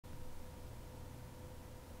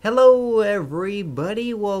Hello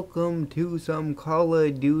everybody, welcome to some Call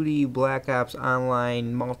of Duty Black Ops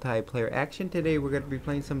Online multiplayer action. Today we're going to be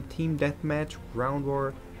playing some Team Deathmatch Ground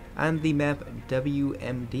War on the map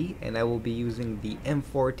WMD, and I will be using the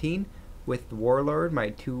M14 with Warlord. My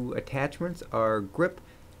two attachments are Grip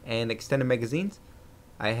and Extended Magazines.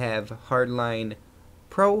 I have Hardline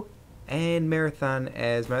Pro and Marathon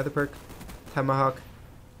as my other perk. Tomahawk,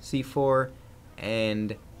 C4,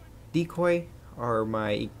 and Decoy are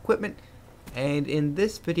my equipment, and in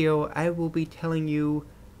this video I will be telling you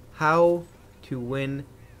how to win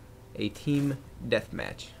a team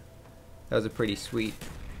deathmatch. That was a pretty sweet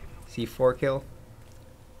C4 kill.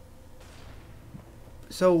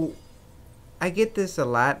 So I get this a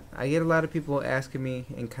lot. I get a lot of people asking me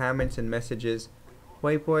in comments and messages,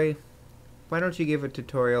 White Boy, why don't you give a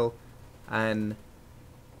tutorial on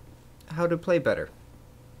how to play better?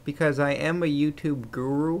 Because I am a YouTube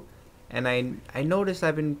guru, and I noticed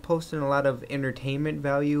I've been posting a lot of entertainment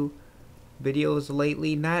value videos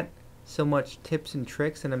lately, not so much tips and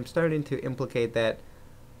tricks, and I'm starting to implicate that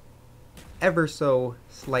ever so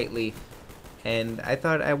slightly. And I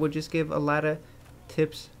thought I would just give a lot of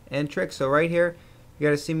tips and tricks. So right here, you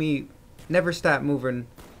gotta see me never stop moving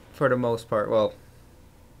for the most part. Well,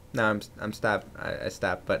 no, I'm stopped. I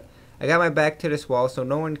stopped, but I got my back to this wall, so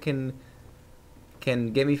no one can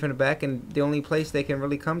get me from the back, and the only place they can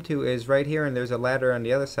really come to is right here, and there's a ladder on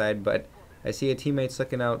the other side, but I see a teammate's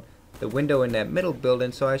looking out the window in that middle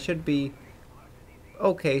building, so I should be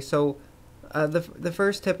okay. So the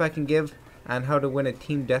first tip I can give on how to win a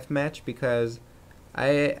team deathmatch, because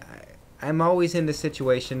I'm always in this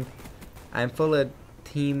situation, I'm full of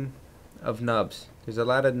team of nubs. There's a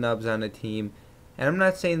lot of nubs on the team, and I'm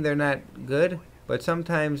not saying they're not good, but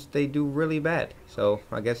sometimes they do really bad. So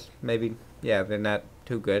I guess maybe, yeah, they're not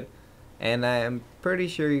too good. And I'm pretty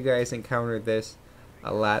sure you guys encounter this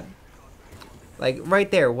a lot. Like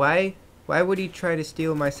right there, why would he try to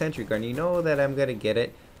steal my sentry gun? You know that I'm gonna get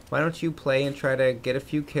it. Why don't you play and try to get a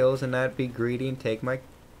few kills and not be greedy and take my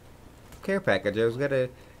care package? I was gonna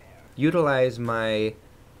utilize my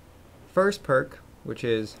first perk, which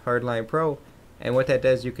is Hardline Pro, and what that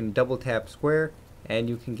does, you can double tap square and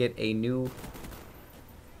you can get a new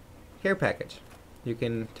care package. You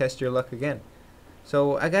can test your luck again.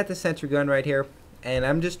 So I got the sentry gun right here, and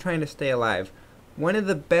I'm just trying to stay alive. One of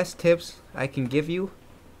the best tips I can give you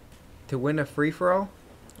to win a free-for-all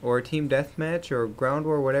or a team deathmatch or ground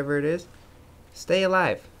war, whatever it is, stay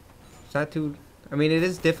alive. It's not too, I mean, it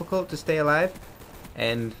is difficult to stay alive,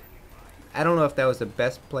 and I don't know if that was the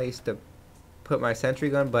best place to put my sentry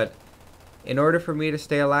gun, but in order for me to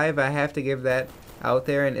stay alive, I have to give that out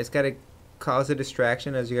there, and it's got to cause a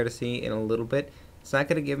distraction, as you got to see in a little bit. It's not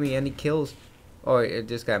going to give me any kills. Oh, it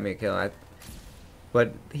just got me a kill.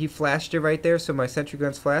 But he flashed it right there, so my sentry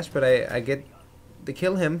gun's flashed, but I get to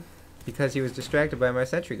kill him because he was distracted by my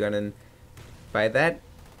sentry gun. And by that,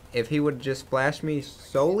 if he would just flash me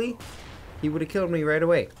solely, he would have killed me right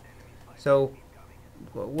away. So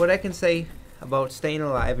what I can say about staying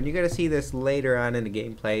alive, and you're going to see this later on in the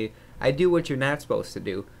gameplay, I do what you're not supposed to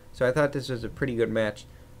do. So I thought this was a pretty good match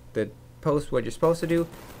to post what you're supposed to do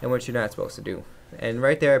and what you're not supposed to do. And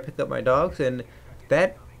right there I picked up my dogs, and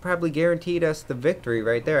that probably guaranteed us the victory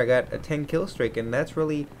right there. I got a 10 kill streak, and that's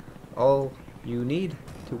really all you need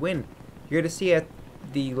to win. You're going to see at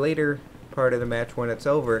the later part of the match when it's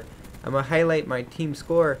over, I'm going to highlight my team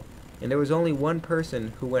score, and there was only one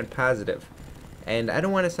person who went positive. And I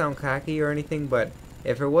don't want to sound cocky or anything, but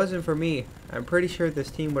if it wasn't for me, I'm pretty sure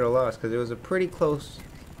this team would have lost, because it was a pretty close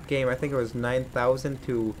game. I think it was 9,000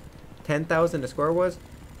 to 10,000 the score was.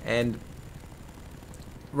 And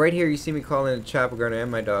right here you see me calling a chopper gunner and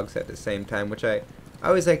my dogs at the same time, which I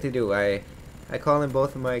always like to do. I call in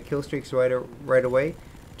both of my kill streaks right away,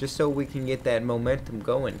 just so we can get that momentum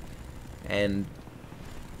going. And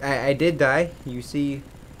I did die. You see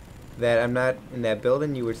that I'm not in that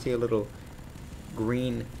building. You would see a little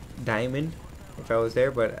green diamond if I was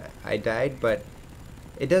there, but I died. But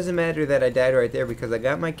it doesn't matter that I died right there, because I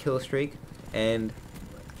got my kill streak, and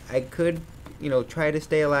I could, you know, try to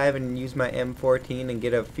stay alive and use my M14 and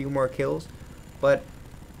get a few more kills, but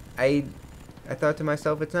I thought to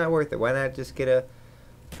myself, it's not worth it. Why not just get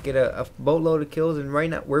a boatload of kills? And right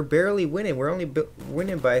now we're barely winning. We're only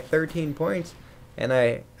winning by 13 points, and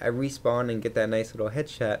I respawn and get that nice little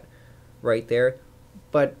headshot right there.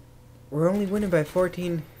 But we're only winning by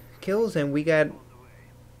 14 kills, and we got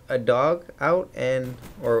a dog out, and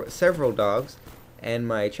or several dogs, and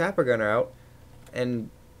my chopper gunner out, and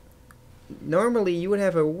normally you would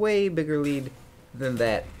have a way bigger lead than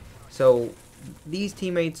that. So these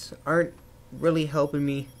teammates aren't really helping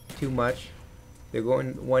me too much. They're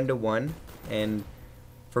going 1-1, and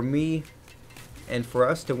for me and for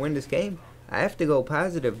us to win this game, I have to go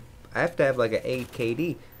positive. I have to have like an 8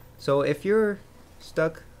 KD. So if you're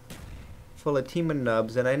stuck full of team of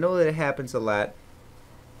nubs, and I know that it happens a lot,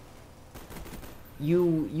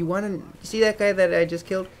 you want to see that guy that I just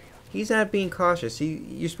killed. He's not being cautious.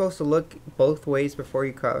 You're supposed to look both ways before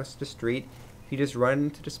you cross the street. You just run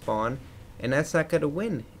into the spawn, and that's not gonna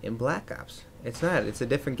win in Black Ops. It's not. It's a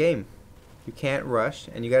different game. You can't rush,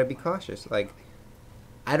 and you gotta be cautious. Like,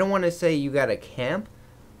 I don't want to say you gotta camp,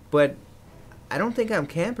 but I don't think I'm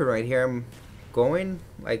camping right here. I'm going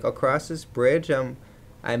like across this bridge. I'm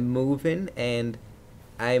moving, and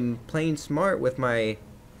I'm playing smart with my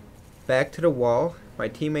back to the wall. My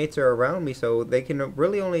teammates are around me, so they can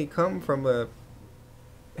really only come from a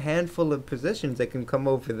handful of positions. They can come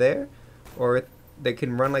over there, or they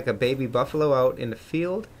can run like a baby buffalo out in the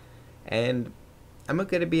field, and I'm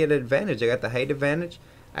going to be at an advantage. I got the height advantage.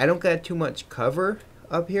 I don't got too much cover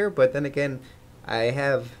up here, but then again, I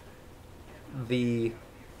have the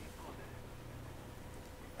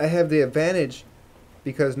advantage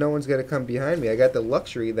because no one's going to come behind me. I got the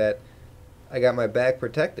luxury that I got my back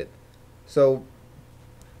protected. So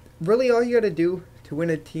really all you got to do to win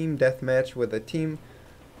a team deathmatch with a team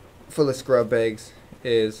full of scrub bags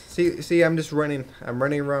is see I'm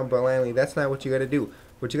running around blindly. That's not what you got to do.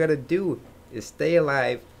 What you got to do is stay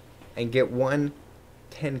alive and get one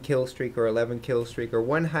 10 kill streak or 11 kill streak or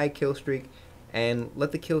one high kill streak, and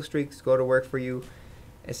let the kill streaks go to work for you.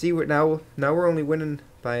 And see what now we're only winning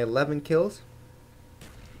by 11 kills,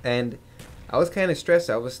 and I was kind of stressed.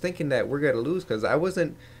 I was thinking that we're gonna lose because I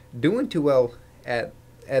wasn't doing too well at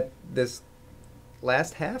this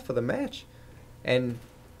last half of the match, and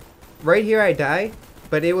right here I die,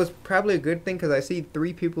 but it was probably a good thing because I see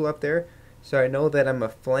 3 people up there, so I know that I'm a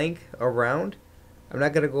flank around. I'm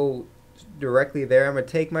not gonna go directly there. I'm gonna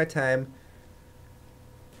take my time,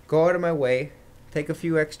 go out of my way, take a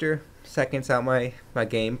few extra seconds out my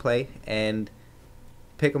gameplay, and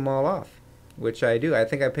pick them all off, which I do. I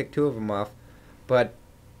think I picked 2 of them off, but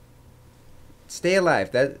stay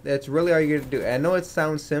alive. That's really all you're gonna do. I know it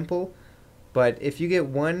sounds simple, but if you get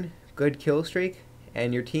one good kill streak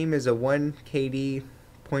and your team is a 1 KD,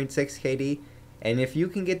 0.6 KD, and if you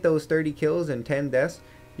can get those 30 kills and 10 deaths,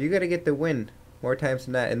 you're gonna get the win more times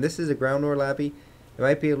than not. And this is a ground war lobby. It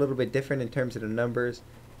might be a little bit different in terms of the numbers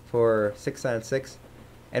for 6-on-6.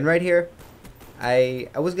 And right here, I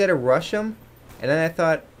was gonna rush them, and then I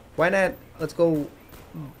thought, why not? Let's go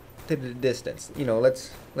to the distance. You know,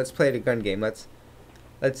 let's play the gun game. Let's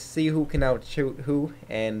see who can outshoot who.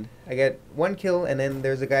 And I got 1 kill, and then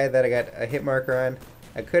there's a guy that I got a hit marker on.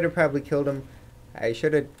 I could have probably killed him. I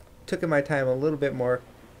should have taken my time a little bit more,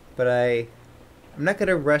 but I'm not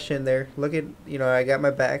gonna rush in there. Look at, I got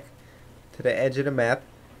my back to the edge of the map,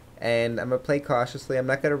 and I'm gonna play cautiously. I'm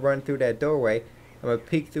not gonna run through that doorway. I'm gonna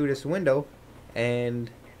peek through this window, and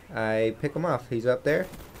I pick him off. He's up there,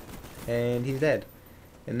 and he's dead.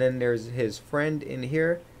 And then there's his friend in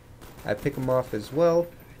here. I pick him off as well.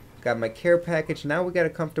 Got my care package. Now we got a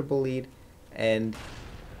comfortable lead, and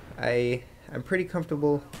I'm pretty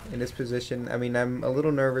comfortable in this position. I mean, I'm a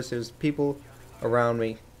little nervous. There's people around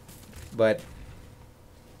me, but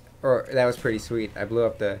that was pretty sweet. I blew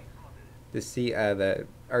up the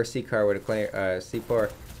RC car with a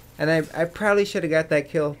C4, and I probably should have got that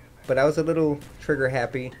kill, but I was a little trigger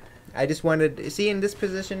happy. I just wanted to see in this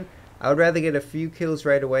position. I would rather get a few kills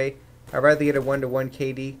right away. I'd rather get a 1-to-1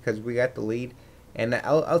 KD because we got the lead, and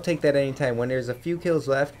I'll take that anytime. When there's a few kills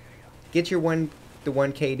left, get your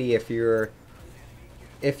 1-to-1 KD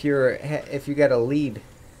if you got a lead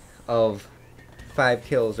of 5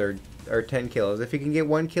 kills or 10 kills. If you can get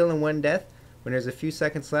 1 kill and 1 death when there's a few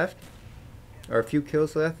seconds left or a few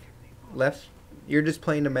kills left, you're just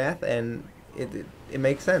playing the math, and it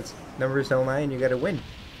makes sense. Numbers don't lie, and you got to win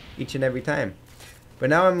each and every time. But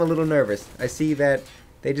now I'm a little nervous. I see that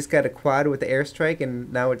they just got a quad with the airstrike,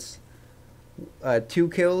 and now it's 2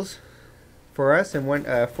 kills for us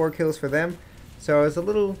and 4 kills for them. So I was a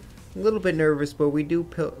little bit nervous, but we do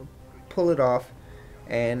pull it off,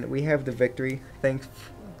 and we have the victory. Thanks.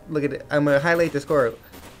 Look at it. I'm gonna highlight the score: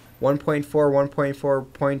 1.4, 1.4,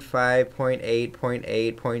 0.5, 0.8,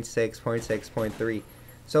 0.8, 0.6, 0.6, 0.3.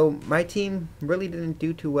 So my team really didn't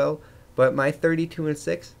do too well, but my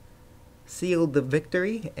 32-6 sealed the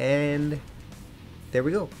victory, and there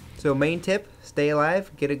we go. So main tip: stay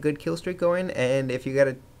alive, get a good kill streak going, and if you got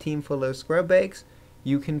a team full of scrub bags,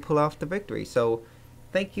 you can pull off the victory. So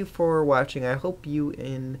thank you for watching. I hope you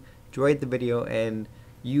enjoyed the video and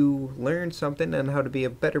you learned something on how to be a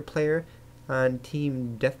better player on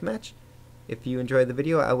Team Deathmatch. If you enjoyed the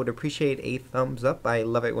video, I would appreciate a thumbs up. I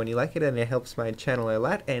love it when you like it, and it helps my channel a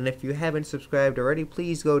lot. And if you haven't subscribed already,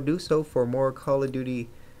 please go do so for more Call of Duty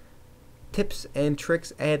tips and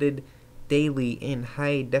tricks added daily in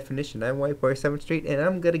high definition. I'm Whiteboy7thst, and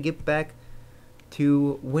I'm gonna get back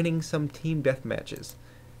to winning some team death matches.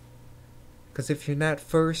 Because if you're not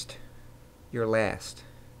first, you're last.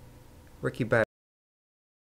 Ricky, bye.